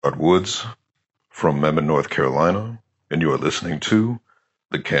Art Woods from Memmott, North Carolina, and you are listening to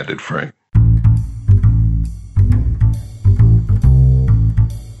The Candid Frame.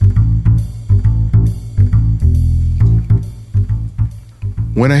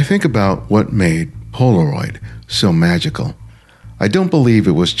 When I think about what made Polaroid so magical, I don't believe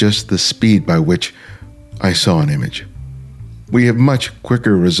it was just the speed by which I saw an image. We have much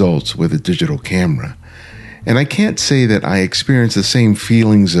quicker results with a digital camera, and I can't say that I experienced the same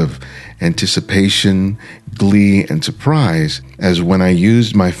feelings of anticipation, glee, and surprise as when I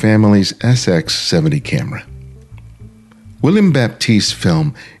used my family's SX70 camera. Willem Baptist's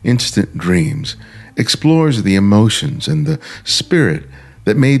film Instant Dreams explores the emotions and the spirit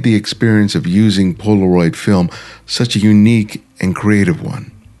that made the experience of using Polaroid film such a unique and creative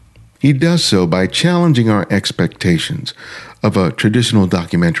one. He does so by challenging our expectations of a traditional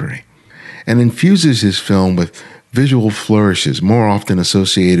documentary and infuses his film with visual flourishes more often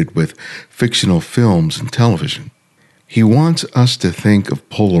associated with fictional films and television. He wants us to think of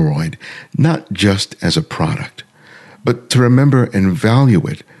Polaroid not just as a product, but to remember and value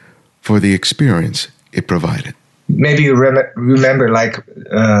it for the experience it provided. Maybe you remember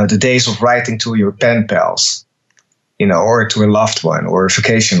the days of writing to your pen pals, or to a loved one or a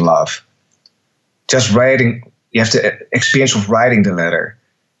vacation love. Just writing, you have the experience of writing the letter,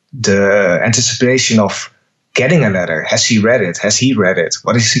 the anticipation of getting a letter. Has he read it? Has he read it?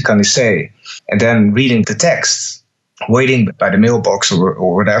 What is he going to say? And then reading the text, waiting by the mailbox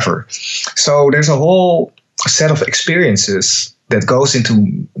or whatever. So there's a whole set of experiences that goes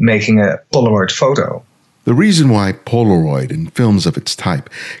into making a Polaroid photo. The reason why Polaroid and films of its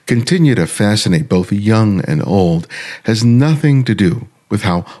type continue to fascinate both young and old has nothing to do with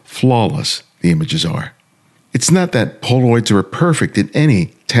how flawless the images are. It's not that Polaroids are perfect in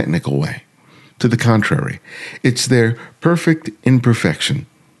any technical way. To the contrary, it's their perfect imperfection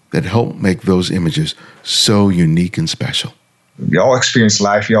that help make those images so unique and special. We all experience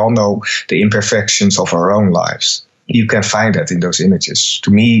life. We all know the imperfections of our own lives. You can find that in those images.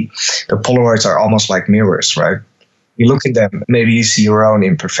 To me, the Polaroids are almost like mirrors, right? You look in them, maybe you see your own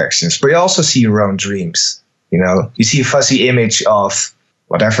imperfections, but you also see your own dreams. You see a fuzzy image of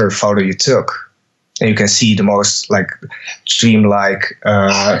whatever photo you took, and you can see the most dreamlike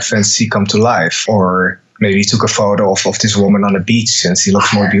fantasy come to life. Or maybe you took a photo of this woman on the beach and she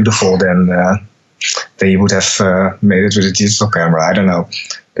looks more beautiful than you would have made it with a digital camera. I don't know.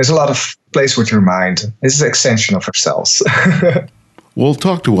 There's a lot of place with your mind. This is an extension of ourselves. We'll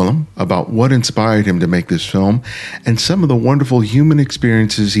talk to Willem about what inspired him to make this film and some of the wonderful human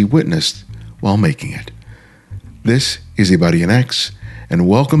experiences he witnessed while making it. This is Ibadi and X, and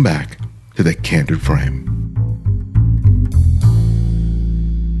welcome back to The Candid Frame.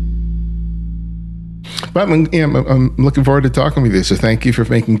 But I'm looking forward to talking with you, so thank you for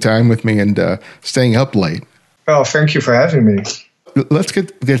making time with me and staying up late. Well, thank you for having me. Let's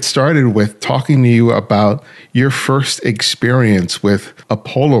get started with talking to you about your first experience with a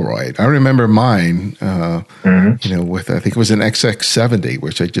Polaroid. I remember mine, with I think it was an XX70,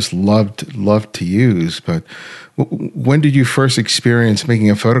 which I just loved to use. But when did you first experience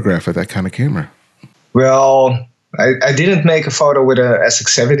making a photograph with that kind of camera? Well, I didn't make a photo with a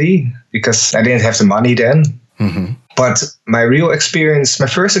SX70 because I didn't have the money then. Mm-hmm. But my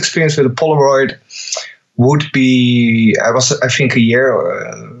first experience with a Polaroid would be, I was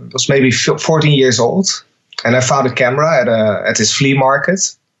maybe 14 years old, and I found a camera at this flea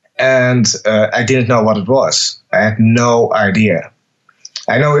market, and I didn't know what it was. I had no idea.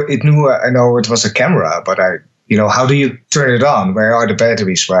 I know it was a camera, but how do you turn it on? Where are the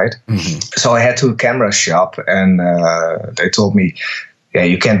batteries, right? Mm-hmm. So I had to a camera shop, and they told me, yeah,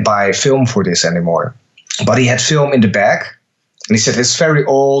 you can't buy film for this anymore. But he had film in the back, and he said, it's very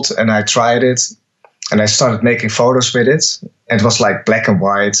old, and I tried it. And I started making photos with it. And it was like black and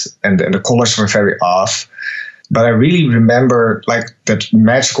white, and the colors were very off. But I really remember that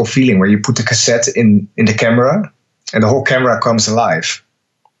magical feeling where you put the cassette in the camera and the whole camera comes alive.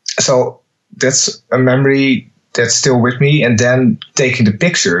 So that's a memory that's still with me. And then taking the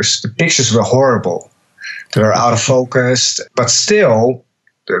pictures were horrible. They were out of focus. But still,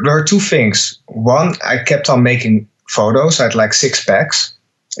 there are two things. One, I kept on making photos. I had 6 packs.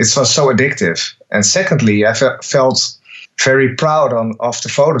 It was so addictive. And secondly, I felt very proud of the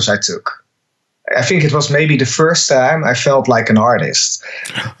photos I took. I think it was maybe the first time I felt like an artist.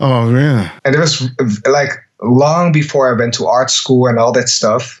 Oh, really? And it was long before I went to art school and all that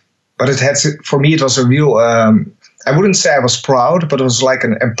stuff. But for me, it was a real, I wouldn't say I was proud, but it was like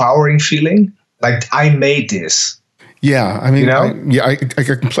an empowering feeling. Like I made this. Yeah, I You mean, know?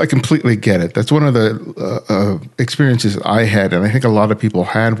 I completely get it. That's one of the experiences I had, and I think a lot of people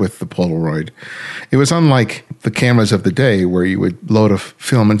had with the Polaroid. It was unlike the cameras of the day, where you would load a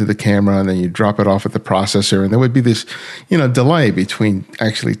film into the camera and then you drop it off at the processor, and there would be this, delay between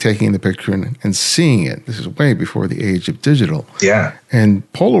actually taking the picture and seeing it. This is way before the age of digital. Yeah. And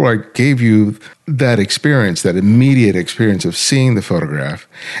Polaroid gave you that experience, that immediate experience of seeing the photograph,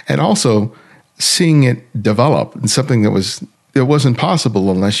 and also seeing it develop in something that wasn't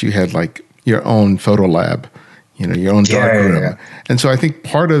possible unless you had like your own photo lab, your own dark room. Yeah. And so I think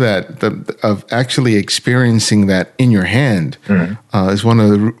part of that, of actually experiencing that in your hand, is one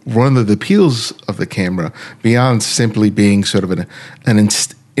of the appeals of the camera, beyond simply being sort of an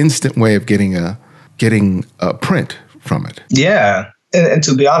instant way of getting a print from it. Yeah. And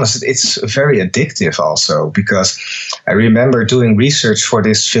to be honest, it's very addictive also, because I remember doing research for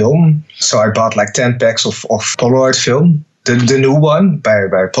this film. So I bought like 10 packs of Polaroid film, the new one by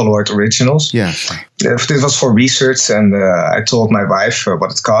Polaroid Originals. Yeah. This was for research, and I told my wife what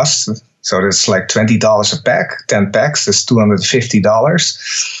it cost. So it's like $20 a pack, 10 packs, that's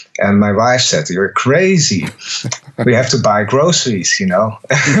 $250. And my wife said, "You're crazy. We have to buy groceries, You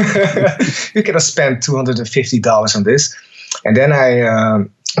cannot spend $250 on this." And then I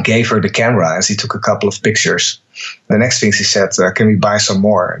gave her the camera, and she took a couple of pictures. The next thing she said, "Can we buy some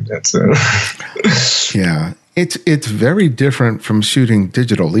more?" Yeah, it's very different from shooting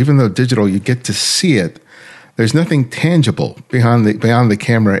digital. Even though digital, you get to see it, there's nothing tangible beyond the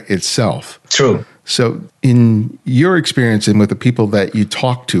camera itself. True. So, in your experience and with the people that you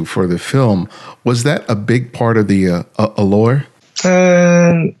talked to for the film, was that a big part of the allure?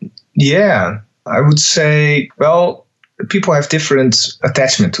 Yeah, I would say. Well, people have different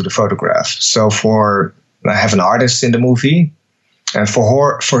attachment to the photograph. So I have an artist in the movie, and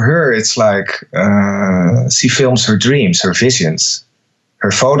for her, it's like she films her dreams, her visions.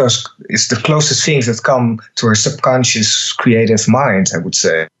 Her photos is the closest things that come to her subconscious creative mind, I would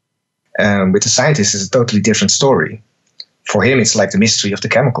say. With the scientist, it's a totally different story. For him, it's like the mystery of the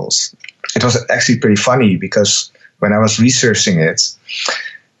chemicals. It was actually pretty funny, because when I was researching it,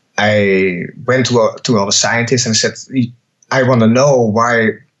 I went to all the scientists and said, "I want to know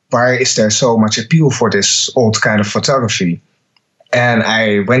why is there so much appeal for this old kind of photography?" And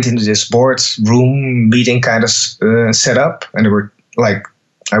I went into this board room meeting kind of setup, and there were like,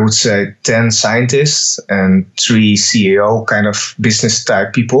 I would say 10 scientists and 3 CEO kind of business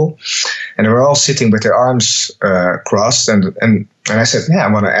type people. And they were all sitting with their arms crossed. And I said, "Yeah,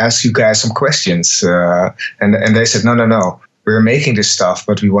 I want to ask you guys some questions." And they said, No. We're making this stuff,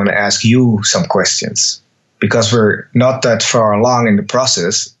 but we want to ask you some questions, because we're not that far along in the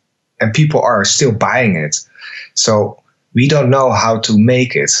process and people are still buying it. So we don't know how to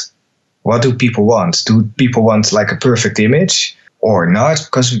make it. What do people want? Do people want like a perfect image or not?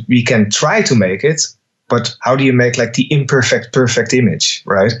 Because we can try to make it, but how do you make like the imperfect, perfect image,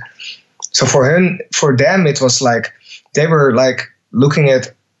 right? So for them, it was like they were like looking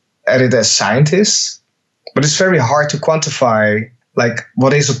at it as scientists. But it's very hard to quantify, like,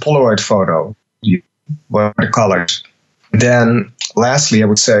 what is a Polaroid photo? What are the colors? Then, lastly, I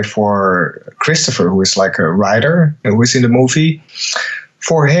would say for Christopher, who is like a writer, who is in the movie,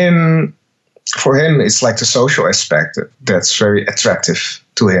 for him, it's like the social aspect that's very attractive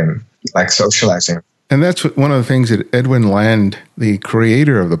to him, like socializing. And that's one of the things that Edwin Land, the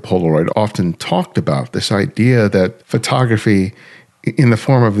creator of the Polaroid, often talked about, this idea that photography in the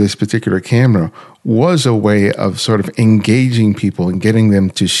form of this particular camera was a way of sort of engaging people and getting them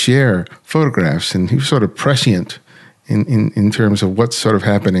to share photographs. And he was sort of prescient in terms of what's sort of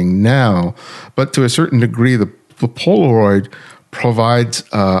happening now. But to a certain degree, the Polaroid provides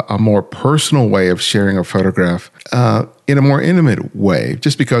a more personal way of sharing a photograph in a more intimate way,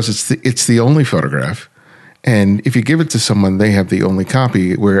 just because it's the only photograph. And if you give it to someone, they have the only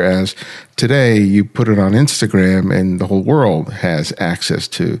copy. Whereas today, you put it on Instagram and the whole world has access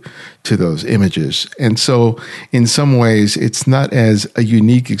to those images. And so in some ways, it's not as a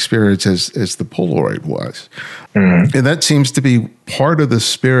unique experience as the Polaroid was. Mm-hmm. And that seems to be part of the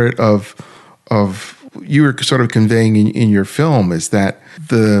spirit of you were sort of conveying in your film, is that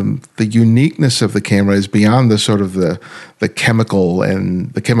the uniqueness of the camera is beyond the sort of the chemical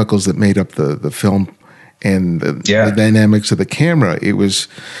and the chemicals that made up the film and the dynamics of the camera. It was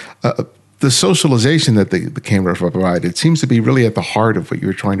the socialization that the camera provided seems to be really at the heart of what you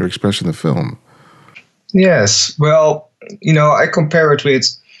were trying to express in the film. Yes. Well, I compare it with,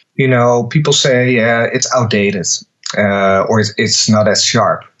 people say it's outdated or it's not as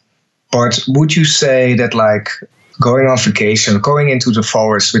sharp. But would you say that like Going on vacation, going into the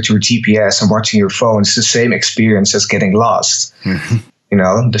forest with your GPS and watching your phone is the same experience as getting lost. You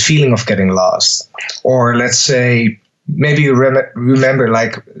know, the feeling of getting lost. Or let's say, maybe you remember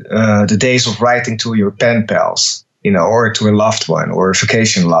like the days of writing to your pen pals, you know, or to a loved one or a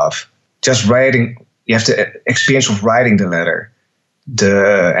vacation love. Just writing, you have the experience of writing the letter,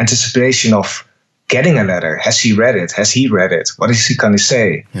 the anticipation of getting a letter. Has he read it? Has he read it? What is he going to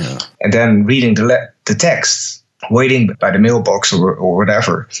say? Yeah. And then reading the text, waiting by the mailbox or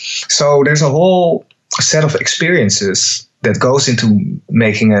whatever. So there's a whole set of experiences that goes into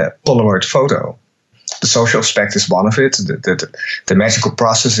making a Polaroid photo. The social aspect is one of it. The magical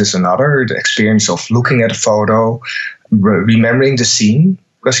process is another. The experience of looking at a photo, remembering the scene,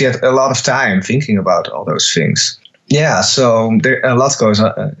 because you had a lot of time thinking about all those things. Yeah, so a lot goes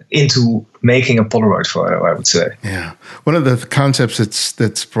into making a Polaroid photo, I would say. Yeah. One of the concepts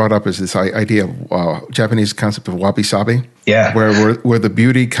that's brought up is this idea of Japanese concept of wabi-sabi. Yeah. Where the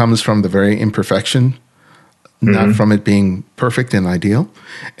beauty comes from the very imperfection, not from it being perfect and ideal.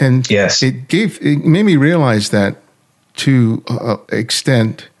 And yes, it made me realize that to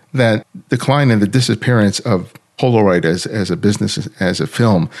extent that decline and the disappearance of Polaroid as a business, as a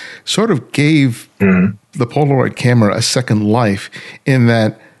film, sort of gave the Polaroid camera a second life, in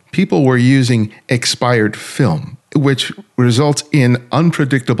that people were using expired film, which results in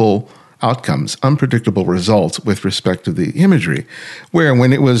unpredictable outcomes, unpredictable results with respect to the imagery. Where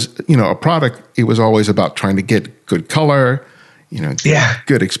when it was, a product, it was always about trying to get good color,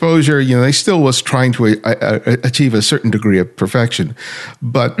 good exposure. They still was trying to achieve a certain degree of perfection.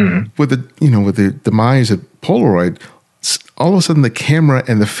 But with the demise of Polaroid, all of a sudden the camera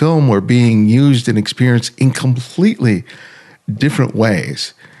and the film were being used and experienced in completely different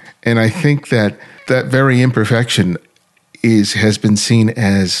ways. And I think that very imperfection has been seen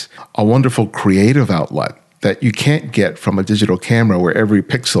as a wonderful creative outlet that you can't get from a digital camera, where every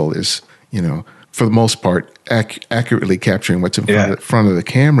pixel is, for the most part, accurately capturing what's in front of the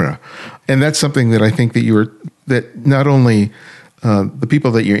camera. And that's something that I think that not only the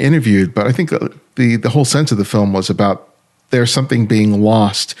people that you interviewed, but I think the whole sense of the film was about there's something being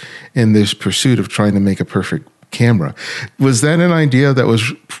lost in this pursuit of trying to make a perfect camera. Was that an idea that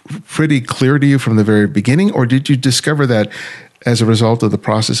was pretty clear to you from the very beginning, or did you discover that as a result of the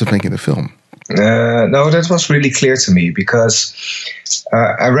process of making the film? No, that was really clear to me, because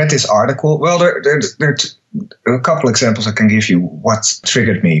I read this article. Well, there are a couple examples I can give you what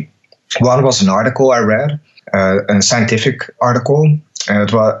triggered me. One was an article I read, a scientific article.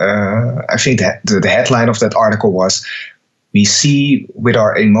 I think the headline of that article was, "We see with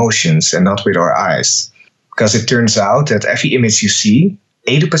our emotions and not with our eyes." Because it turns out that every image you see,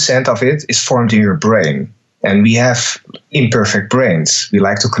 80% of it is formed in your brain. And we have imperfect brains. We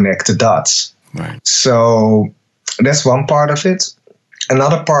like to connect the dots. Right. So that's one part of it.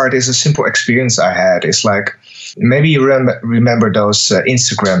 Another part is a simple experience I had. It's like, maybe you remember those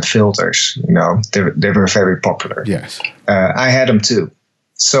Instagram filters. They were very popular. Yes. I had them too.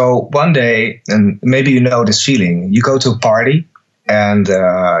 So one day, and maybe you know this feeling, you go to a party and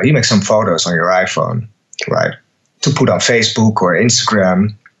you make some photos on your iPhone, right, to put on Facebook or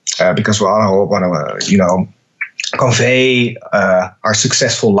Instagram, because we all want to, convey our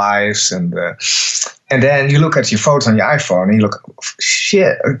successful lives, and then you look at your photos on your iPhone and you look,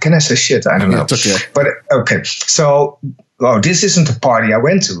 shit. Can I say shit? I don't know. It's okay. But okay, so this isn't a party I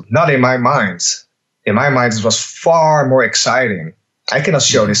went to. Not in my mind. In my mind, it was far more exciting. I cannot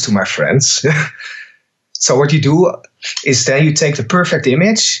show this to my friends. So what you do is then you take the perfect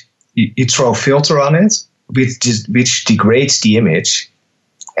image, you throw a filter on it, which degrades the image.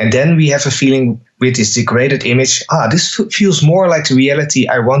 And then we have a feeling with this degraded image, this feels more like the reality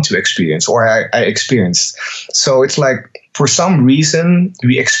I want to experience, or I experienced. So it's like, for some reason,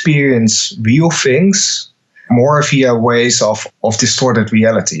 we experience real things more via ways of distorted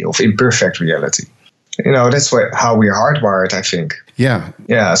reality, of imperfect reality. That's how we're hardwired, I think. Yeah.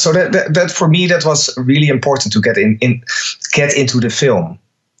 Yeah. So that for me, that was really important to get into the film.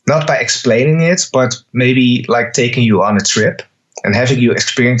 Not by explaining it, but maybe like taking you on a trip and having you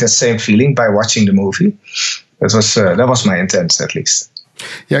experience that same feeling by watching the movie. That was my intent, at least.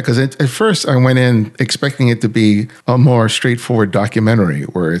 Yeah, because at first I went in expecting it to be a more straightforward documentary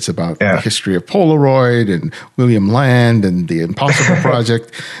where it's about the history of Polaroid and William Land and the Impossible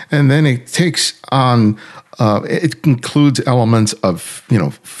Project. And then it takes on, it includes elements of,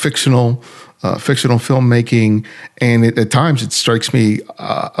 fictional filmmaking. And at times it strikes me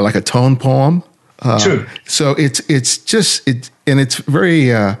like a tone poem True. So it's very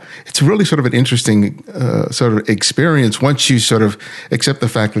it's really sort of an interesting sort of experience once you sort of accept the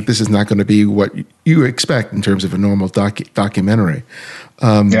fact that this is not going to be what you expect in terms of a normal documentary.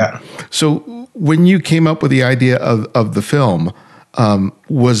 So when you came up with the idea of the film,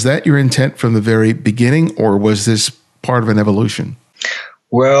 was that your intent from the very beginning, or was this part of an evolution?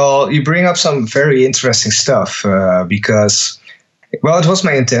 Well, you bring up some very interesting stuff because, well, it was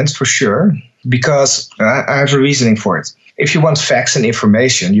my intent for sure, because I have a reasoning for it. If you want facts and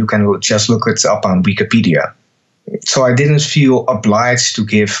information, you can just look it up on Wikipedia. So I didn't feel obliged to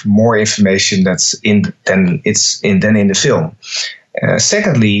give more information than in the film.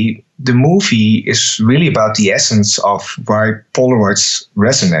 Secondly, the movie is really about the essence of why Polaroids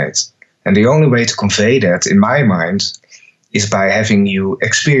resonate. And the only way to convey that, in my mind, is by having you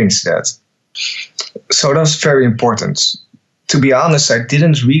experience that. So that's very important. To be honest, I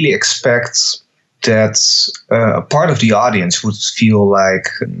didn't really expect that a part of the audience would feel like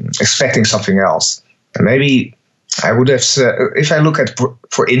expecting something else. And maybe I would have said, if I look at,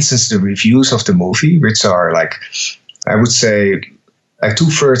 for instance, the reviews of the movie, which are like, I would say, like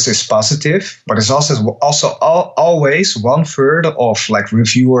 2/3 is positive, but it's also always 1/3 of like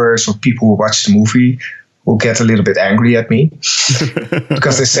reviewers or people who watch the movie who get a little bit angry at me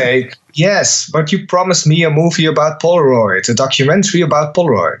because they say, yes, but you promised me a movie about Polaroid, a documentary about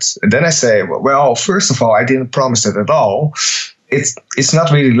Polaroid. And then I say, well, first of all, I didn't promise that at all. It's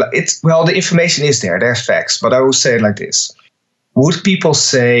not really, well, the information is there, there's facts, but I will say it like this. Would people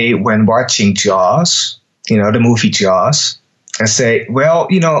say when watching Jaws, the movie Jaws, and say, well,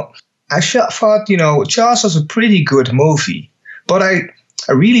 I thought, Jaws was a pretty good movie, but I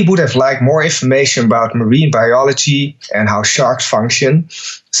really would have liked more information about marine biology and how sharks function.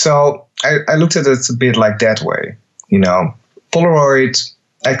 So I looked at it a bit like that way. Polaroid,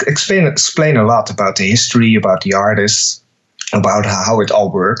 I explain a lot about the history, about the artists, about how it all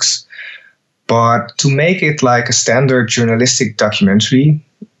works. But to make it like a standard journalistic documentary,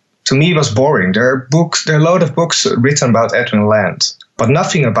 to me, it was boring. There are a load of books written about Edwin Land, but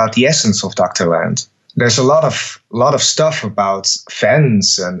nothing about the essence of Dr. Land. There's a lot of stuff about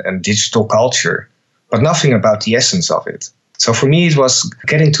fans and digital culture, but nothing about the essence of it. So for me, it was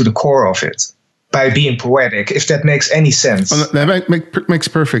getting to the core of it by being poetic, if that makes any sense. Well, that makes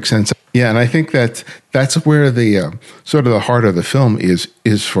perfect sense. Yeah, and I think that's where the sort of the heart of the film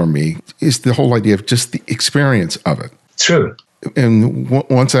is for me, is the whole idea of just the experience of it. True. And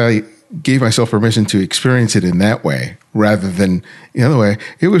once I gave myself permission to experience it in that way rather than the other way,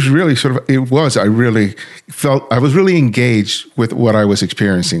 it was really I really felt I was really engaged with what I was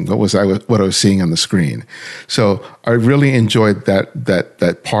experiencing, what I was seeing on the screen. So I really enjoyed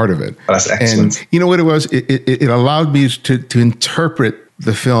that part of it. That's excellent. And you know what it was? It allowed me to interpret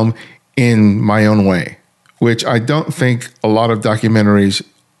the film in my own way, which I don't think a lot of documentaries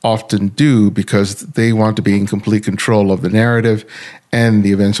often do, because they want to be in complete control of the narrative and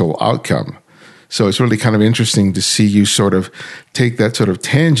the eventual outcome. So it's really kind of interesting to see you sort of take that sort of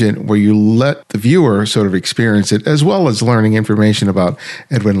tangent where you let the viewer sort of experience it, as well as learning information about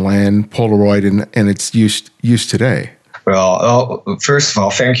Edwin Land, Polaroid, and its use today. Well, first of all,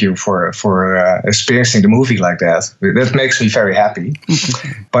 thank you for experiencing the movie like that. That makes me very happy.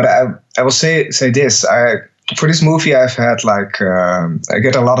 But I will say this. For this movie, I've had I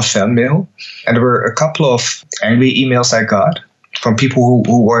get a lot of fan mail, and there were a couple of angry emails I got from people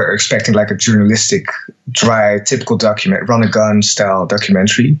who were expecting like a journalistic, dry, typical run-and-gun style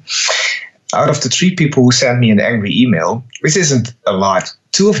documentary. Out of the 3 people who sent me an angry email, which isn't a lot,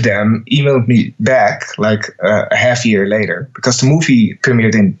 2 of them emailed me back like a half year later, because the movie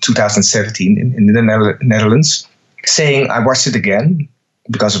premiered in 2017 in the Netherlands, saying I watched it again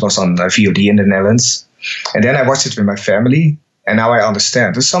because it was on VOD in the Netherlands. And then I watched it with my family, and now I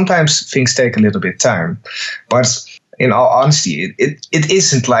understand. But sometimes things take a little bit time. But in all honesty, it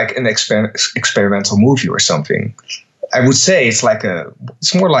isn't like an experimental movie or something. I would say it's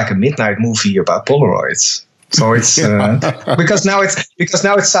more like a midnight movie about Polaroids. So it's because now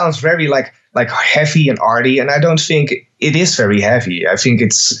it sounds very like heavy and arty, and I don't think it is very heavy. I think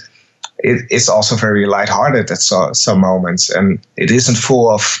it's also very lighthearted at some moments, and it isn't full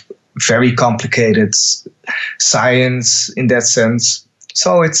of very complicated science in that sense.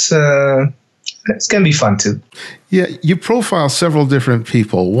 So it can be fun too. Yeah, you profile several different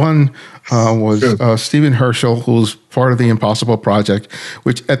people. One was Stephen Herschel, who's part of the Impossible Project,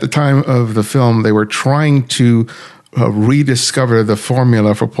 which at the time of the film, they were trying to rediscover the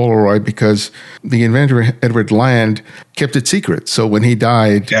formula for Polaroid because the inventor, Edward Land, kept it secret. So when he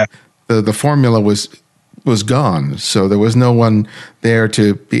died, the formula was was gone, so there was no one there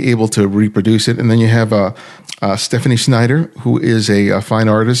to be able to reproduce it. And then you have Stephanie Snyder, who is a fine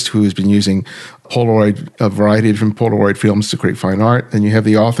artist who has been using a variety of different Polaroid films to create fine art. And you have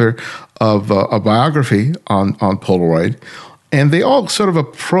the author of a biography on Polaroid. And they all sort of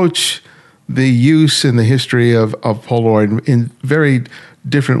approach the use and the history of Polaroid in very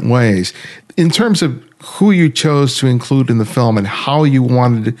different ways. In terms of who you chose to include in the film and how you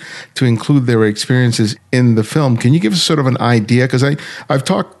wanted to include their experiences in the film, can you give us sort of an idea? Because I've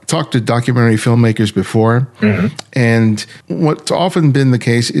talked to documentary filmmakers before, and what's often been the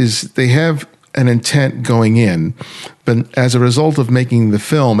case is they have an intent going in, but as a result of making the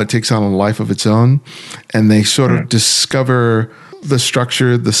film, it takes on a life of its own, and they sort of discover the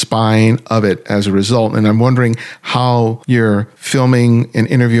structure, the spine of it as a result. And I'm wondering how your filming and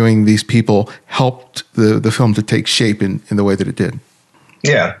interviewing these people helped the film to take shape in the way that it did.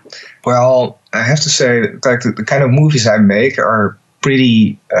 Yeah. Well, I have to say, like the kind of movies I make are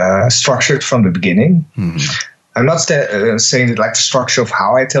pretty structured from the beginning. I'm not saying that like the structure of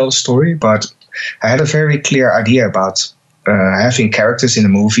how I tell the story, but I had a very clear idea about having characters in a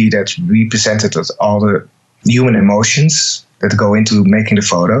movie that represented all the human emotions that go into making the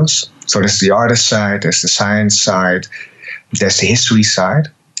photos. So there's the artist side, there's the science side, there's the history side,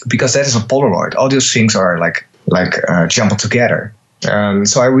 because that is a Polaroid. All those things are like jumbled together.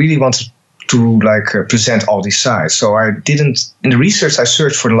 So I really wanted to present all these sides. So I didn't, in the research, I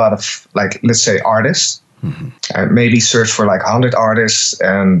searched for a lot of let's say artists. I maybe searched for 100 artists,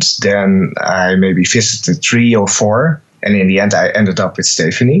 and then I maybe visited 3 or 4. And in the end, I ended up with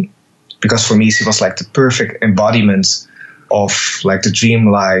Stephanie, because for me, she was the perfect embodiment of the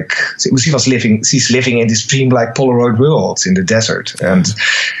dream-like. She's living in this dream-like Polaroid world in the desert, and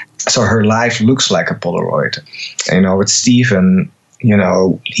so her life looks like a Polaroid. With Steven,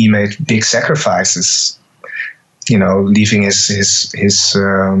 he made big sacrifices. Leaving his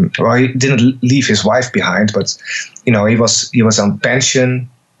well, he didn't leave his wife behind, but he was on pension.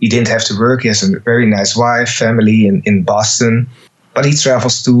 He didn't have to work. He has a very nice wife, family in Boston, but he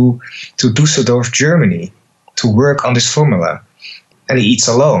travels to Düsseldorf, Germany, to work on this formula, and he eats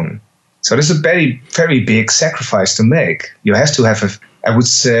alone. So there's a very, very big sacrifice to make. You have to have I would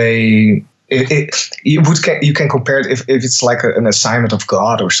say, you can compare it if it's like an assignment of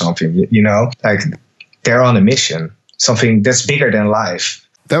God or something, they're on a mission, something that's bigger than life.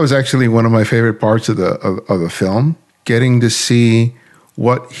 That was actually one of my favorite parts of the film, getting to see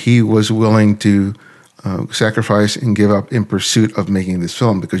what he was willing to sacrifice and give up in pursuit of making this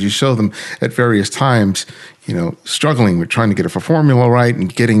film, because you show them at various times, struggling with trying to get a formula right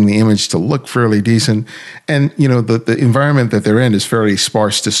and getting the image to look fairly decent. And, the environment that they're in is fairly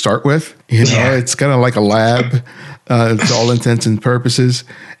sparse to start with. It's kind of like a lab, to all intents and purposes.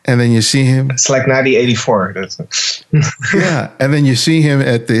 And then you see him. It's like 1984. Yeah, and then you see him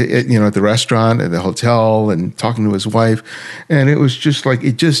at the restaurant, at the hotel, and talking to his wife, and it was just like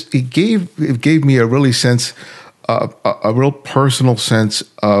it gave me a really sense, a real personal sense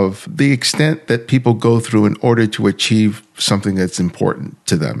of the extent that people go through in order to achieve something that's important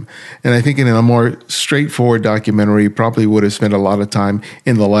to them. And I think in a more straightforward documentary, probably would have spent a lot of time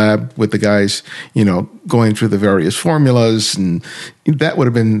in the lab with the guys, going through the various formulas, and that would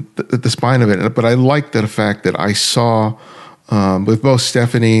have been the spine of it. But I liked the fact that I saw with both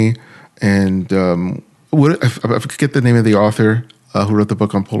Stephanie and I forget the name of the author who wrote the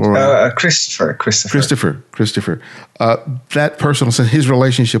book on Polaroid. Christopher. That personal sense, his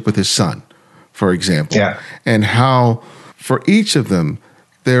relationship with his son, for example, and how for each of them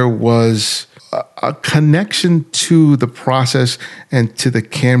there was a connection to the process and to the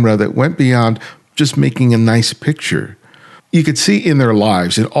camera that went beyond just making a nice picture. You could see in their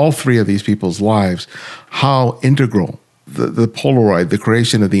lives, in all 3 of these people's lives, how integral the Polaroid, the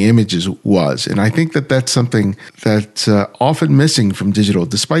creation of the images was. And I think that that's something that's often missing from digital,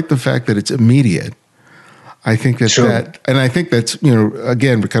 despite the fact that it's immediate. I think that's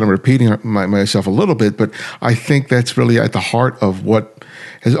again, we're kind of repeating myself a little bit, but I think that's really at the heart of what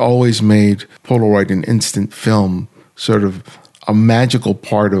has always made Polaroid an instant film sort of a magical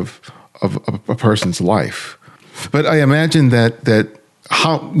part of a person's life. But I imagine that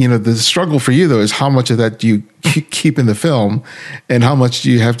how, the struggle for you, though, is how much of that do you keep in the film and how much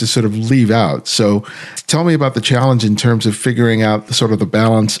do you have to sort of leave out? So tell me about the challenge in terms of figuring out the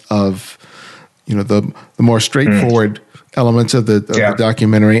balance of, the more straightforward elements of the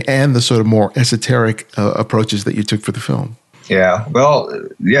documentary and the sort of more esoteric approaches that you took for the film. Yeah, well,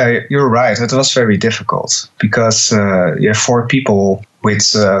 you're right. It was very difficult because you have 4 people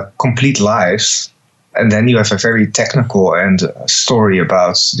with complete lives. And then you have a very technical and story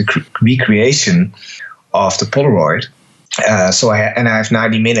about the recreation of the Polaroid. So I have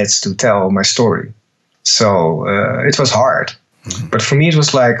 90 minutes to tell my story. So it was hard. Mm-hmm. But for me, it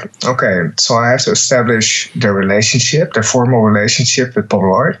was like, okay, so I have to establish their formal relationship with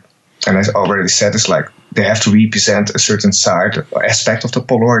Polaroid. And as I already said, it's like they have to represent a certain side or aspect of the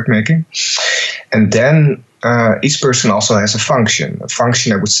Polaroid making. And then each person also has a function. A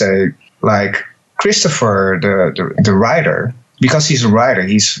function, I would say, like Christopher, the writer, because he's a writer,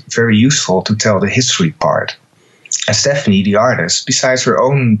 he's very useful to tell the history part. And Stephanie, the artist, besides her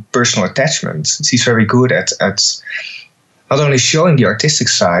own personal attachments, she's very good at not only showing the artistic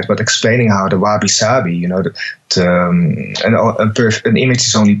side, but explaining how the wabi-sabi, an image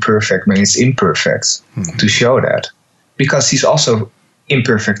is only perfect when it's imperfect, to show that. Because she's also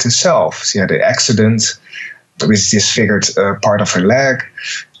imperfect herself. She had an accident with disfigured part of her leg.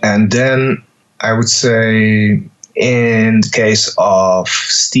 And then I would say in the case of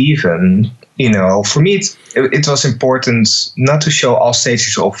Stephen, for me, it was important not to show all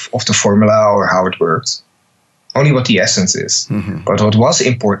stages of the formula or how it worked. Only what the essence is. Mm-hmm. But what was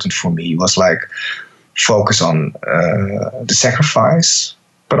important for me was like focus on the sacrifice,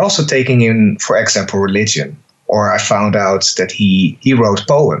 but also taking in, for example, religion. Or I found out that he wrote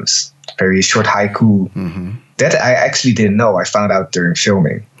poems, very short haiku. Mm-hmm. That I actually didn't know. I found out during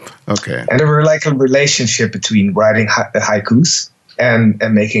filming. Okay. And there were like a relationship between writing haikus and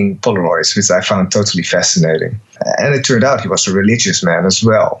making Polaroids, which I found totally fascinating. And it turned out he was a religious man as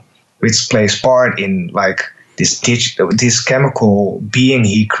well, which plays part in like this chemical being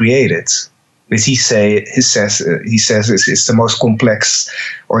he created, which he says is the most complex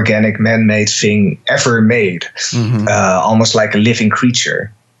organic man-made thing ever made, almost like a living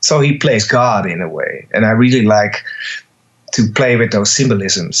creature. So he plays God in a way, and I really like to play with those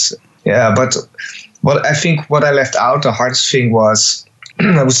symbolisms. Yeah, but what I left out, the hardest thing was,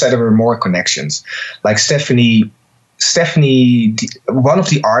 I would say there were more connections. Like Stephanie, one of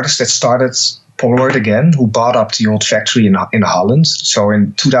the artists that started Polaroid again, who bought up the old factory in Holland. So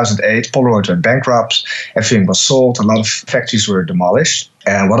in 2008, Polaroid went bankrupt. Everything was sold. A lot of factories were demolished.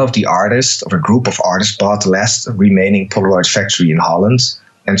 And one of the artists, or a group of artists, bought the last remaining Polaroid factory in Holland.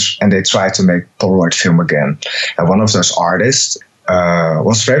 And they tried to make Polaroid film again. And one of those artists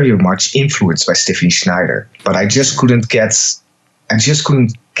was very much influenced by Stephen Schneider. But I just couldn't get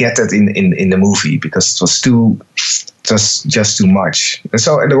that in the movie because it was just too much. And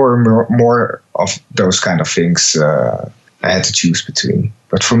so there were more of those kind of things I had to choose between.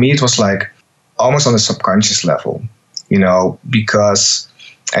 But for me, it was like almost on a subconscious level, because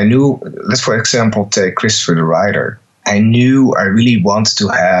I knew, let's for example take Christopher the writer. I knew I really wanted to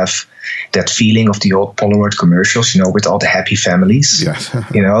have that feeling of the old Polaroid commercials, with all the happy families, yes.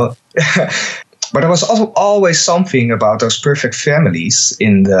 But there was also always something about those perfect families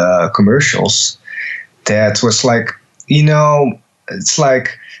in the commercials that was like, it's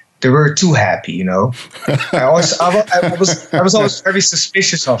like they were too happy, I was always very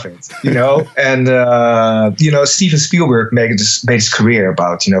suspicious of it, And Steven Spielberg made his career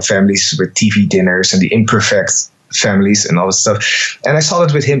about families with TV dinners and the imperfect families and all this stuff. And I saw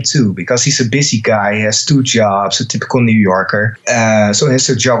that with him too, because he's a busy guy. He has 2 jobs, a typical New Yorker. So he has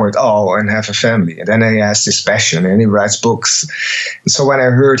to juggle it all and have a family. And then he has this passion and he writes books. And so when I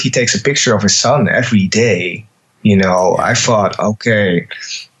heard he takes a picture of his son every day, I thought, okay,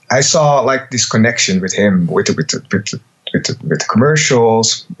 I saw like this connection with him, with the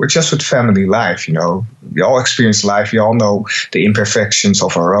commercials, or just with family life. We all experience life. We all know the imperfections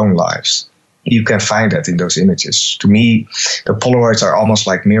of our own lives. You can find that in those images. To me, the Polaroids are almost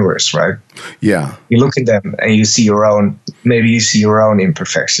like mirrors, right? Yeah. You look in them and you see your own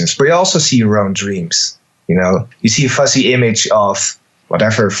imperfections, but you also see your own dreams. You see a fuzzy image of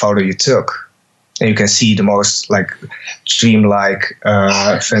whatever photo you took, and you can see the most like dreamlike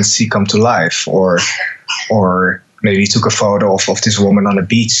fantasy come to life, or maybe you took a photo of this woman on the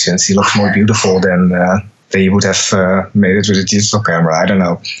beach and she looks more beautiful than you would have made it with a digital camera. I don't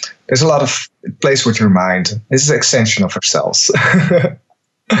know. There's a lot of plays with your mind. This is an extension of ourselves.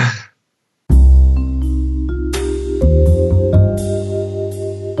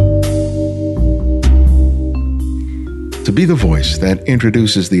 To be the voice that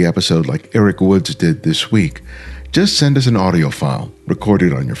introduces the episode like Eric Woods did this week, just send us an audio file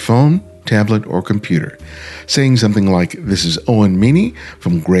recorded on your phone, tablet, or computer, saying something like, "This is Owen Meany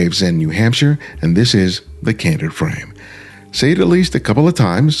from Gravesend, New Hampshire, and this is The Candid Frame." Say it at least a couple of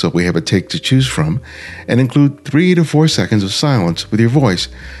times so we have a take to choose from, and include 3 to 4 seconds of silence with your voice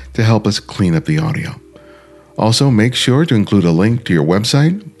to help us clean up the audio. Also, make sure to include a link to your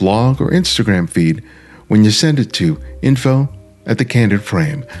website, blog, or Instagram feed when you send it to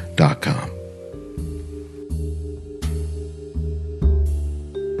info@thecandidframe.com.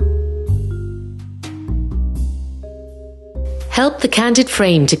 Help The Candid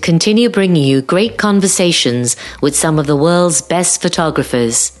Frame to continue bringing you great conversations with some of the world's best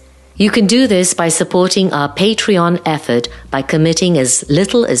photographers. You can do this by supporting our Patreon effort by committing as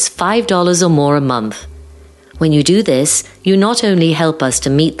little as $5 or more a month. When you do this, you not only help us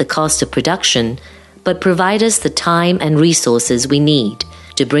to meet the cost of production, but provide us the time and resources we need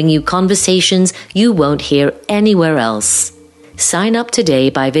to bring you conversations you won't hear anywhere else. Sign up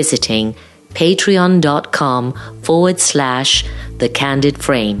today by visiting patreon.com/The Candid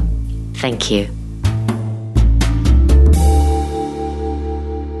Frame. Thank you.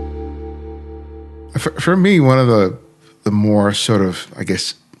 For me, one of the more sort of, I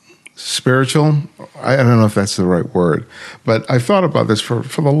guess, spiritual, I don't know if that's the right word, but I thought about this for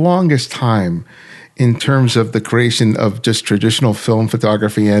the longest time in terms of the creation of just traditional film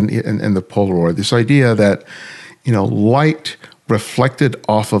photography and the Polaroid. This idea that, light reflected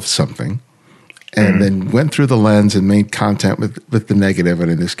off of something and then went through the lens and made contact with the negative, and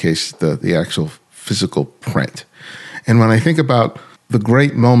in this case, the actual physical print. And when I think about the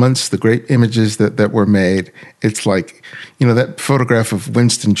great moments, the great images that were made, it's like, that photograph of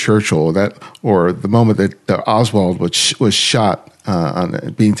Winston Churchill, or the moment that Oswald was shot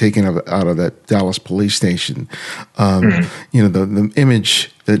being taken out of that Dallas police station. The image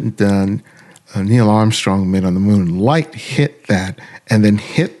that Neil Armstrong made on the moon, light hit that and then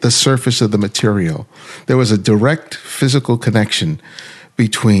hit the surface of the material. There was a direct physical connection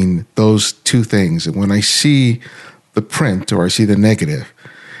between those two things. And when I see the print or I see the negative,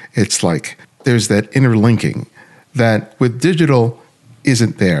 it's like there's that interlinking that with digital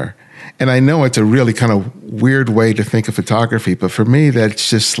isn't there. And I know it's a really kind of weird way to think of photography, but for me, that's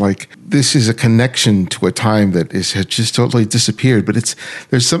just like, this is a connection to a time that has just totally disappeared. But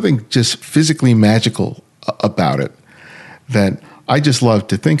there's something just physically magical about it that I just love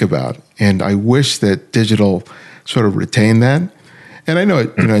to think about. And I wish that digital sort of retained that. And I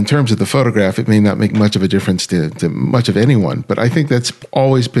know, in terms of the photograph, it may not make much of a difference to much of anyone, but I think that's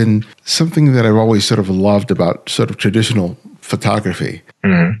always been something that I've always sort of loved about sort of traditional photography.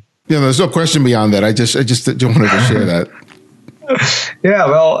 Mm-hmm. There's no question beyond that. I just wanted to share that. Yeah,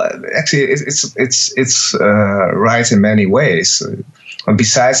 well, actually, it's right in many ways. And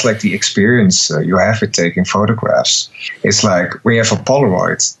besides, like, the experience you have with taking photographs, it's like when you have a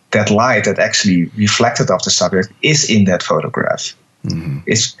Polaroid, that light that actually reflected off the subject is in that photograph. Mm-hmm.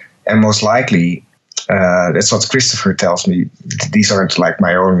 And most likely, that's what Christopher tells me. These aren't like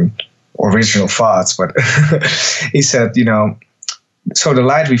my own original thoughts, but he said, so the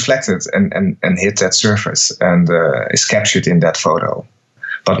light reflected and hit that surface and is captured in that photo.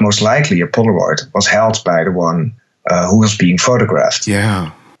 But most likely a Polaroid was held by the one who was being photographed.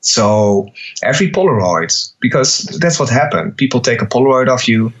 Yeah. So every Polaroid, because that's what happened. People take a Polaroid of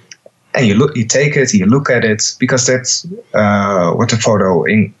you and you take it, you look at it, because that's what the photo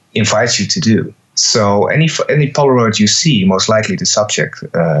invites you to do. So any Polaroid you see, most likely the subject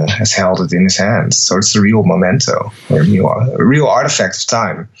has held it in his hands. So it's a real memento, or a real artifact of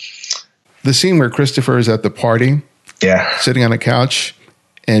time. The scene where Christopher is at the party, sitting on a couch,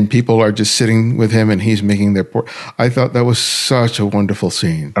 and people are just sitting with him, and he's making their I thought that was such a wonderful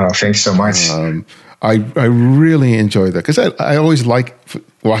scene. Oh, thanks so much. I really enjoyed that, because I always like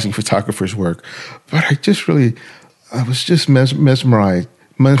watching photographers work, but I was just mesmerized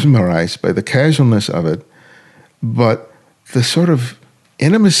by the casualness of it, but the sort of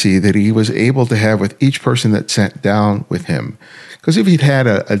intimacy that he was able to have with each person that sat down with him. Because if he'd had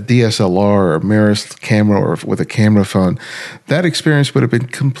a DSLR or a mirrorless camera or with a camera phone, that experience would have been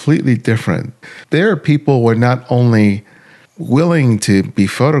completely different. There, people were not only willing to be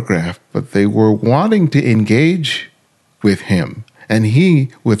photographed, but they were wanting to engage with him and he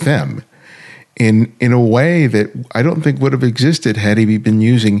with them in a way that I don't think would have existed had he been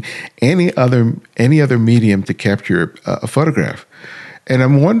using any other medium to capture a photograph. And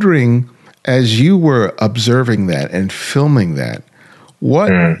I'm wondering, as you were observing that and filming that,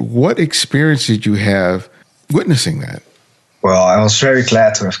 what experience did you have witnessing that? Well, I was very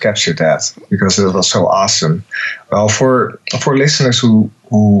glad to have captured that, because it was so awesome. Well, for listeners who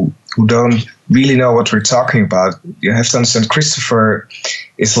don't really know what we're talking about, you have to understand Christopher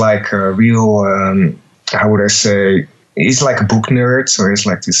is like a real, how would I say, he's like a book nerd. So he's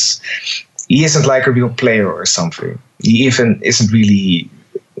like this, he isn't like a real player or something. He even isn't really,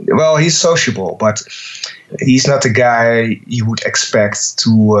 well, he's sociable, but he's not the guy you would expect to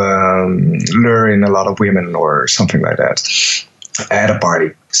lure in a lot of women or something like that at a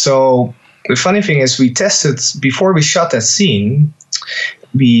party. So the funny thing is, we tested, before we shot that scene,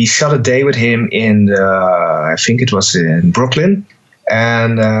 we shot a day with him in, I think it was in Brooklyn.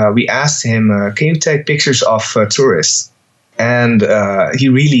 And we asked him, can you take pictures of tourists? And he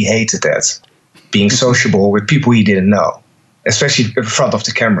really hated that, being sociable with people he didn't know, especially in front of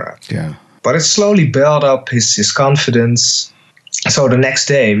the camera. Yeah. But it slowly built up his confidence. So the next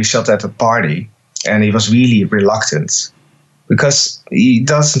day we shot at a party, and he was really reluctant because he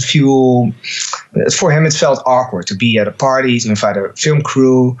doesn't feel, for him it felt awkward to be at a party, to invite a film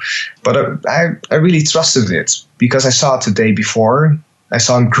crew. But I really trusted it because I saw it the day before. I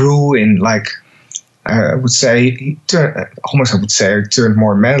saw him grew in, like, I would say, he turned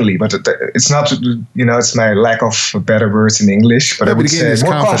more manly, but it's not, it's my lack of better words in English, but I would say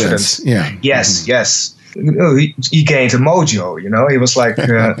more confidence. Yeah. Yes, yes. He gained a mojo, he was like,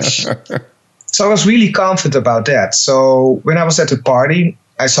 so I was really confident about that. So when I was at the party,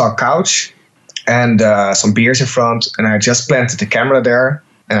 I saw a couch and some beers in front, and I just planted the camera there,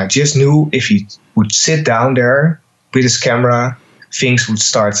 and I just knew if he would sit down there with his camera, things would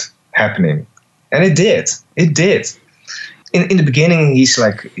start happening. And it did. It did. In the beginning, he's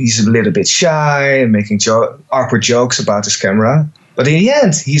a little bit shy and making awkward jokes about his camera. But in the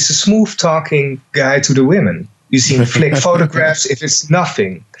end, he's a smooth talking guy to the women. You see him flick photographs if it's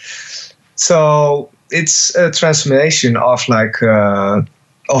nothing. So it's a transformation of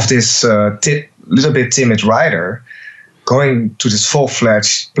this little bit timid writer going to this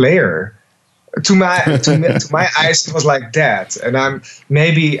full-fledged player. To my eyes, it was like that, and I'm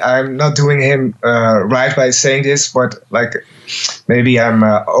not doing him right by saying this, but maybe I'm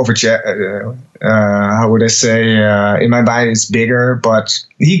how would I say? In my mind, it's bigger, but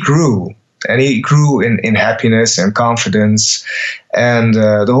he grew, and he grew in happiness and confidence, and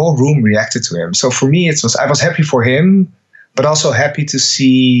the whole room reacted to him. So for me, I was happy for him, but also happy to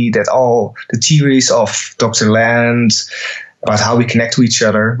see that all the theories of Dr. Land about how we connect to each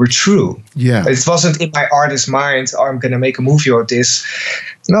other were true. Yeah. It wasn't in my artist's mind, I'm going to make a movie of this.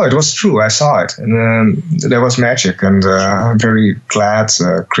 No, it was true. I saw it. And there was magic. And I'm very glad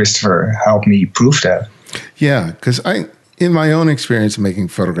Christopher helped me prove that. Yeah, because in my own experience of making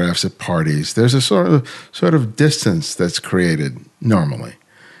photographs at parties, there's a sort of distance that's created normally.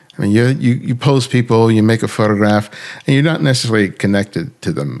 I mean, you pose people, you make a photograph, and you're not necessarily connected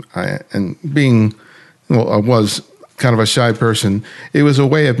to them. I was kind of a shy person. It was a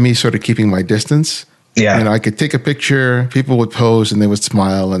way of me sort of keeping my distance. Yeah. And I could take a picture, people would pose and they would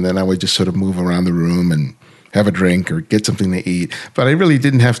smile, and then I would just sort of move around the room and have a drink or get something to eat. But I really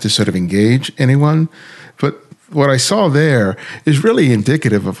didn't have to sort of engage anyone. But what I saw there is really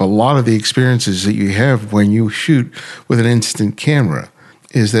indicative of a lot of the experiences that you have when you shoot with an instant camera,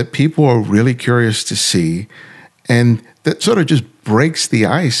 is that people are really curious to see, and that sort of just breaks the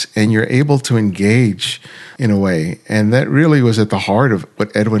ice, and you're able to engage in a way. And that really was at the heart of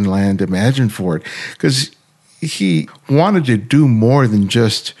what Edwin Land imagined for it, because he wanted to do more than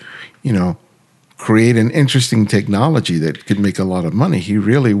just, create an interesting technology that could make a lot of money. He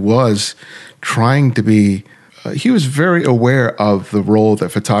really was trying to be, he was very aware of the role that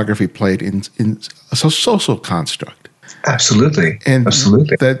photography played in a social construct. Absolutely. And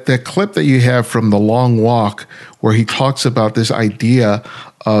absolutely. That clip that you have from The Long Walk, where he talks about this idea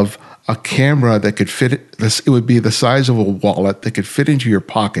of a camera that could fit, it would be the size of a wallet that could fit into your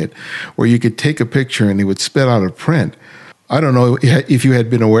pocket, where you could take a picture and it would spit out a print. I don't know if you had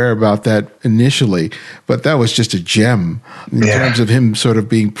been aware about that initially, but that was just a gem in terms of him sort of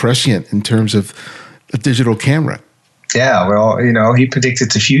being prescient in terms of a digital camera. Yeah, well, he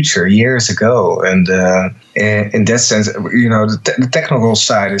predicted the future years ago. And in that sense, the technical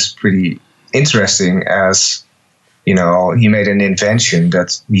side is pretty interesting, as, he made an invention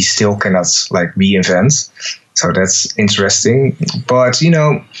that we still cannot reinvent. So that's interesting. But, he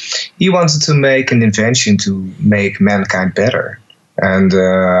wanted to make an invention to make mankind better and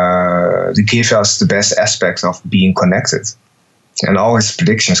to give us the best aspect of being connected. And all his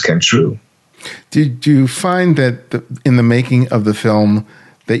predictions came true. Did you find that in the making of the film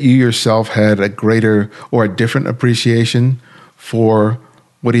that you yourself had a greater or a different appreciation for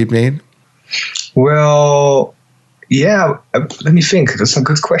what he had made? Well, yeah. Let me think. That's a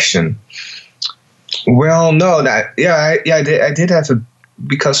good question. Well, no. I did have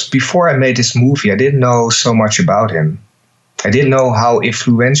because before I made this movie, I didn't know so much about him. I didn't know how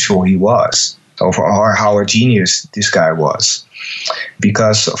influential he was, or how a genius this guy was.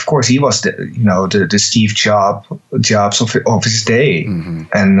 Because of course he was the Steve Jobs of his day,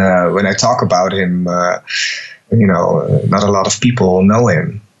 and when I talk about him, not a lot of people know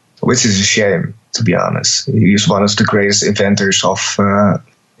him, which is a shame, to be honest. He was one of the greatest inventors of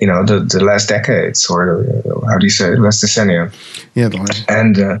the last decades, or how do you say it, last decennium. Yeah, the last.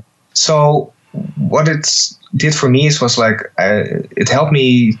 And so what it did for me was it helped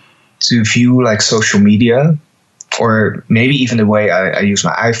me to view social media or maybe even the way I use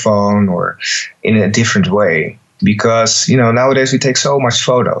my iPhone, or in a different way. Because, nowadays we take so much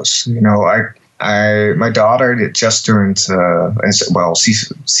photos. My daughter that just turned,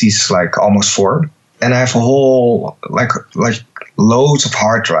 she's like almost 4. And I have a whole, like loads of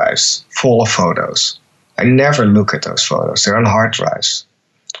hard drives full of photos. I never look at those photos. They're on hard drives,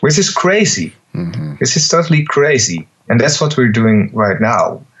 which is crazy. Mm-hmm. This is totally crazy. And that's what we're doing right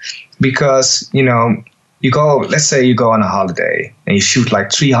now. Because, let's say you go on a holiday and you shoot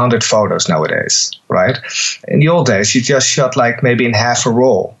like 300 photos nowadays, right? In the old days, you just shot like maybe in half a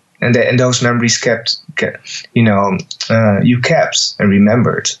roll. And those memories you kept and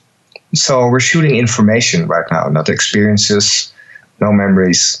remembered. So we're shooting information right now, not experiences, no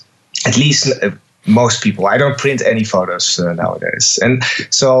memories. At least most people. I don't print any photos nowadays. And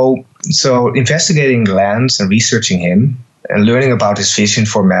so investigating Lance and researching him and learning about his vision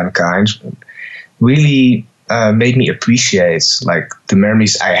for mankind really made me appreciate like the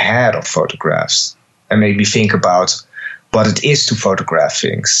memories I had of photographs, and made me think about what it is to photograph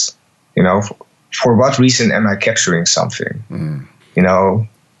things. For what reason am I capturing something?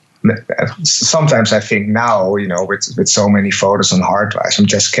 Sometimes I think now, with so many photos on hard drives, I'm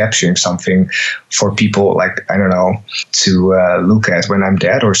just capturing something for people, like, I don't know, to look at when I'm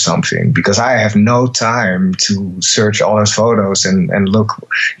dead or something, because I have no time to search all those photos and look,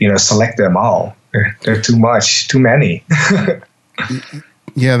 select them all. They're too many.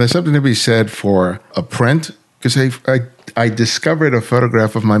 Yeah, there's something to be said for a print, because I discovered a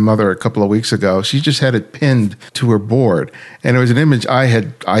photograph of my mother a couple of weeks ago. She just had it pinned to her board, and it was an image I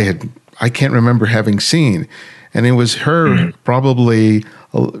can't remember having seen, and it was her probably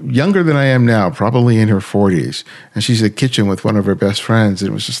younger than I am now, probably in her 40s, and she's in the kitchen with one of her best friends, and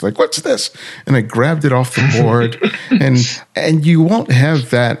it was just like, "What's this?" And I grabbed it off the board, and you won't have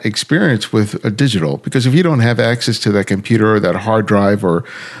that experience with a digital, because if you don't have access to that computer or that hard drive or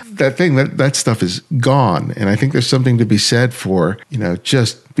that thing, that stuff is gone. And I think there's something to be said for,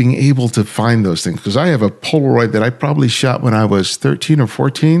 just being able to find those things. Because I have a Polaroid that I probably shot when I was 13 or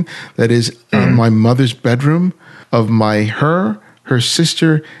 14 that is in my mother's bedroom of her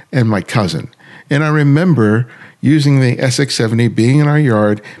sister, and my cousin. And I remember using the SX70, being in our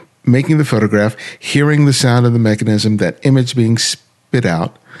yard, making the photograph, hearing the sound of the mechanism, that image being spit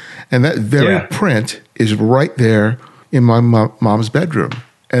out. And that very print is right there in my mom's bedroom.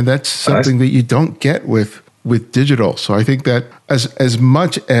 And that's something that you don't get with digital. So I think that as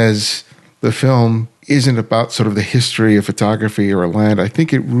much as the film isn't about sort of the history of photography or land, I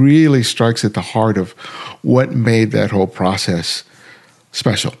think it really strikes at the heart of what made that whole process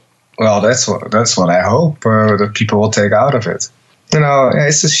special. Well, that's what I hope that people will take out of it.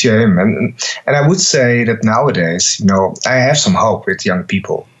 It's a shame, and I would say that nowadays, I have some hope with young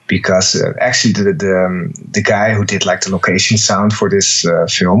people, because actually the guy who did like the location sound for this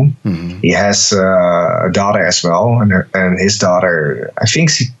film, he has a daughter as well, and his daughter, I think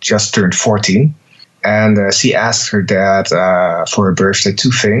she just turned 14, and she asked her dad for her birthday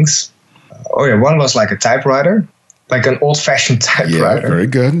 2 things. One was like a typewriter. Like an old-fashioned typewriter. Yeah, very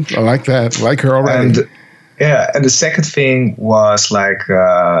good. I like that. I like her already. And the second thing was like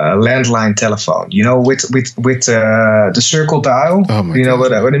a landline telephone. With the circle dial. Oh my God.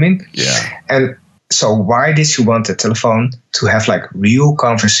 What I mean? Yeah. And so, why did she want a telephone? To have like real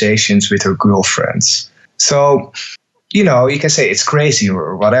conversations with her girlfriends. So, you can say it's crazy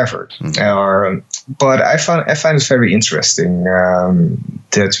or whatever. But I find it very interesting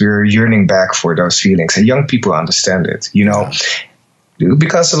that we're yearning back for those feelings, and young people understand it.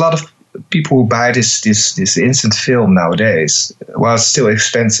 Because a lot of people who buy this instant film nowadays, while it's still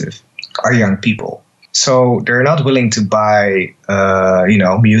expensive, are young people. So they're not willing to buy,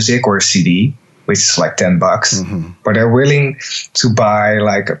 music or a CD, which is like $10, but they're willing to buy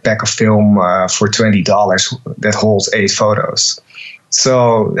like a pack of film for $20 that holds 8 photos.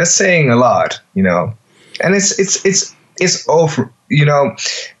 So that's saying a lot, and it's over,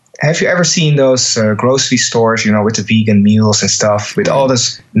 Have you ever seen those grocery stores, with the vegan meals and stuff, with all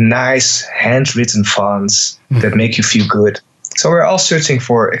those nice handwritten fonts that make you feel good? So we're all searching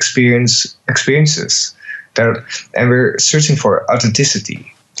for experiences, and we're searching for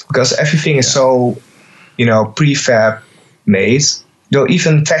authenticity, because everything is so, prefab made.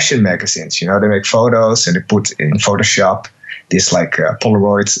 Even fashion magazines, they make photos and they put in Photoshop this like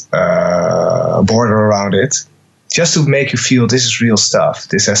Polaroid border around it, just to make you feel this is real stuff.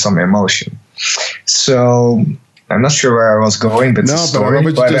 This has some emotion. So I'm not sure where I was going, but I know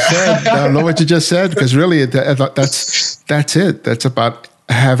what you just said. I know what you just said, because really that's it. That's about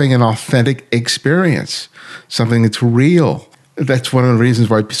having an authentic experience, something that's real. That's one of the reasons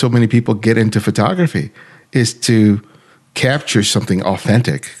why so many people get into photography. is to capture something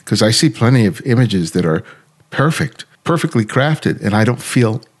authentic, because I see plenty of images that are perfectly crafted, and I don't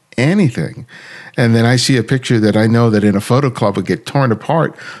feel anything. And then I see a picture that I know that in a photo club would get torn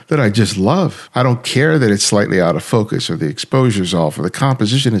apart that I just love. I don't care that it's slightly out of focus or the exposure's off or the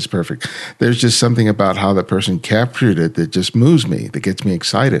composition is perfect. There's just something about how the person captured it that just moves me, that gets me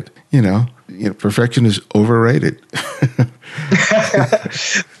excited. Perfection is overrated.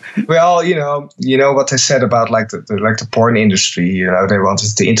 Well, you know what they said about like the porn industry. They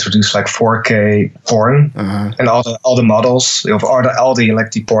wanted to introduce like 4K porn, and all the models of all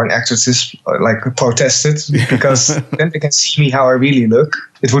the porn actresses like protested because then they can see me how I really look.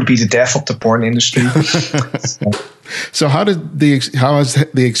 It would be the death of the porn industry. So how has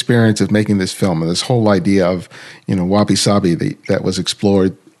the experience of making this film and this whole idea of wabi sabi that was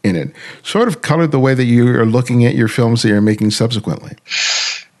explored in it sort of colored the way that you are looking at your films that you're making subsequently?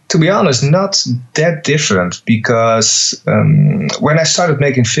 To be honest, not that different, because when I started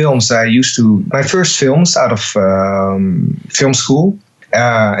making films, my first films out of film school,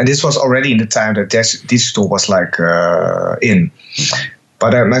 and this was already in the time that digital was like in.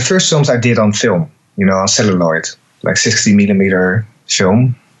 But my first films I did on film, on celluloid, like 60 millimeter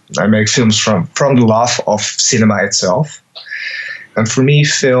film. I make films from the love of cinema itself. And for me,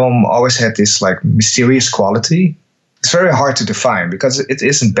 film always had this like mysterious quality. It's very hard to define because it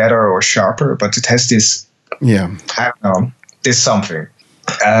isn't better or sharper, but it has this, I don't know, this something.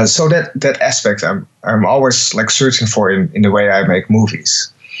 So that aspect I'm always like searching for in the way I make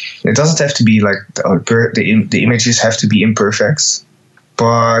movies. It doesn't have to be like the images have to be imperfect,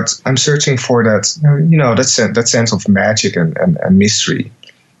 but I'm searching for that, that sense of magic and mystery.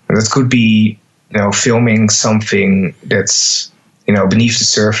 And that could be, filming something that's, beneath the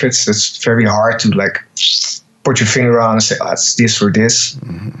surface. That's very hard to like put your finger on and say, oh, it's this or this.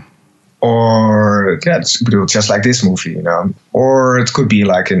 Mm-hmm. Or just like this movie, Or it could be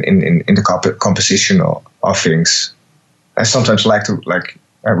like in the composition of things. I sometimes like to,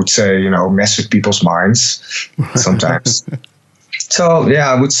 I would say, mess with people's minds sometimes. So,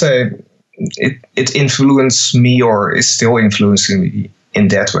 I would say it influenced me or is still influencing me in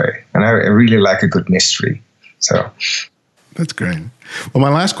that way. And I really like a good mystery. So that's great. Well, my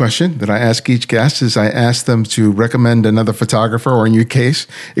last question that I ask each guest is I ask them to recommend another photographer, or in your case,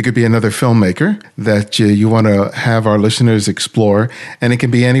 it could be another filmmaker that you want to have our listeners explore. And it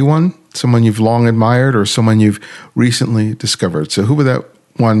can be anyone, someone you've long admired or someone you've recently discovered. So who would that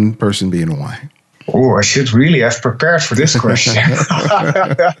one person be and why? Oh, I should really have prepared for this question.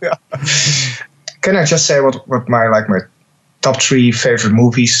 Can I just say what my top 3 favorite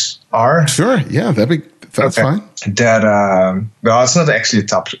movies are? Sure. Yeah, that's okay. Fine. Well, it's not actually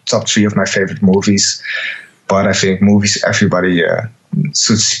top 3 of my favorite movies, but I think movies everybody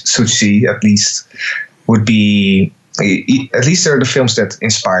should see at least would be, at least they're the films that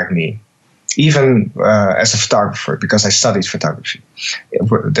inspired me, even as a photographer, because I studied photography.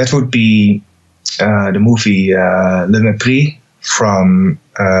 That would be the movie Le Mépris from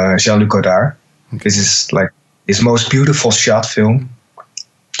Jean-Luc Godard. Okay. This is like his most beautiful shot film,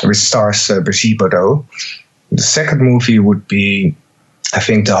 which stars Brigitte Bardot. The second movie would be, I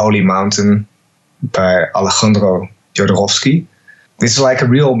think, The Holy Mountain by Alejandro Jodorowsky. This is like a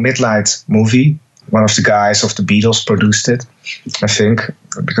real midnight movie. One of the guys of the Beatles produced it, I think,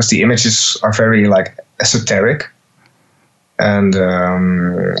 because the images are very like esoteric, and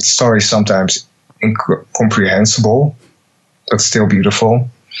the story is sometimes incomprehensible, but still beautiful.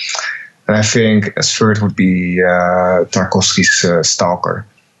 And I think as third would be Tarkovsky's Stalker.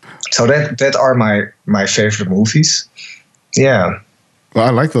 So that are my favorite movies. Yeah. Well, I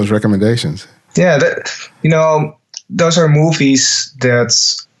like those recommendations. Yeah, those are movies that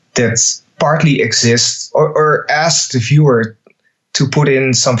partly exist or ask the viewer to put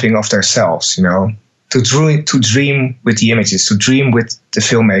in something of themselves, to dream with the images, to dream with the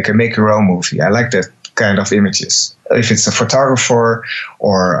filmmaker, make your own movie. I like that kind of images. If it's a photographer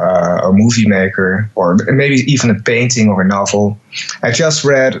or a movie maker or maybe even a painting or a novel. I just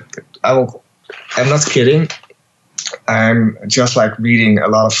read, I'm not kidding, I'm just like reading a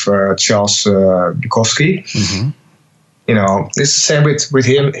lot of Charles Bukowski. Mm-hmm. It's the same with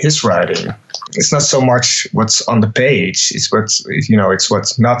him, his writing. It's not so much what's on the page, it's what's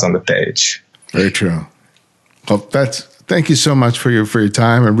not on the page. Very true. Well, thank you so much for your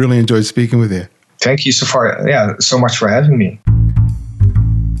time. I really enjoyed speaking with you. Thank you so much for having me.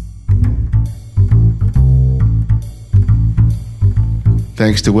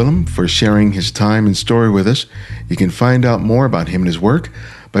 Thanks to Willem for sharing his time and story with us. You can find out more about him and his work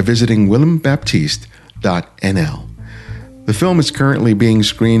by visiting willembaptiste.nl. The film is currently being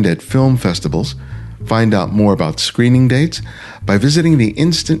screened at film festivals, Find out more about screening dates by visiting the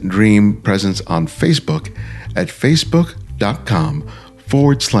Instant Dream presence on Facebook at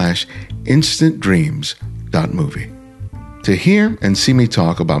facebook.com/instantdreams.movie. To hear and see me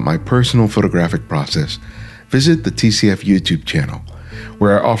talk about my personal photographic process, visit the TCF YouTube channel,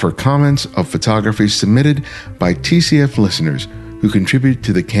 where I offer comments of photography submitted by TCF listeners who contribute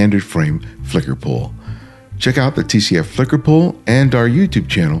to the Candid Frame Flickr pool. Check out the TCF Flickr pool and our YouTube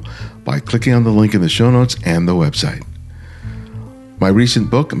channel by clicking on the link in the show notes and the website. My recent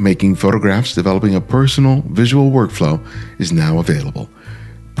book, Making Photographs, Developing a Personal Visual Workflow, is now available.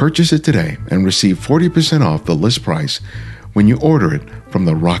 Purchase it today and receive 40% off the list price when you order it from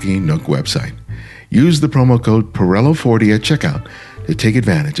the Rocky Nook website. Use the promo code Pirello40 at checkout to take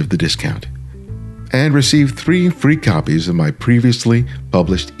advantage of the discount. And receive 3 free copies of my previously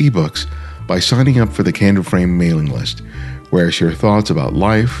published ebooks by signing up for the Candid Frame mailing list, where I share thoughts about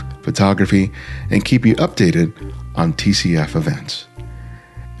life, photography, and keep you updated on TCF events.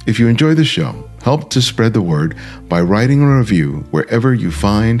 If you enjoy the show, help to spread the word by writing a review wherever you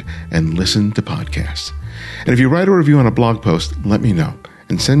find and listen to podcasts. And if you write a review on a blog post, let me know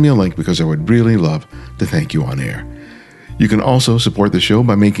and send me a link because I would really love to thank you on air. You can also support the show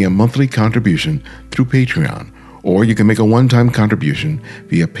by making a monthly contribution through Patreon, or you can make a one-time contribution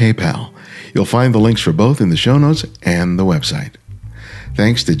via PayPal. You'll find the links for both in the show notes and the website.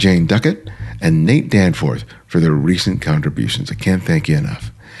 Thanks to Jane Duckett and Nate Danforth for their recent contributions. I can't thank you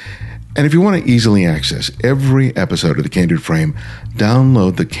enough. And if you want to easily access every episode of The Candid Frame,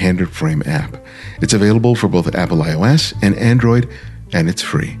 download the Candid Frame app. It's available for both Apple iOS and Android, and it's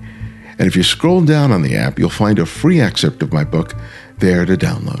free. And if you scroll down on the app, you'll find a free excerpt of my book there to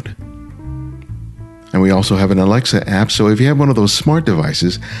download. And we also have an Alexa app, so if you have one of those smart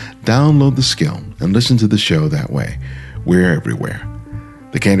devices, download the skill and listen to the show that way. We're everywhere.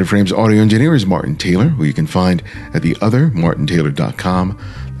 The Candid Frame's audio engineer is Martin Taylor, who you can find at theothermartintaylor.com.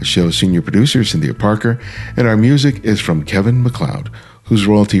 The show's senior producer is Cynthia Parker, and our music is from Kevin MacLeod, whose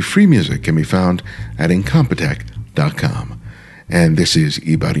royalty-free music can be found at incompetech.com. And this is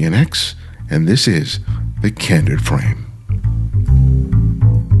eBuddy and X, and this is The Candid Frame.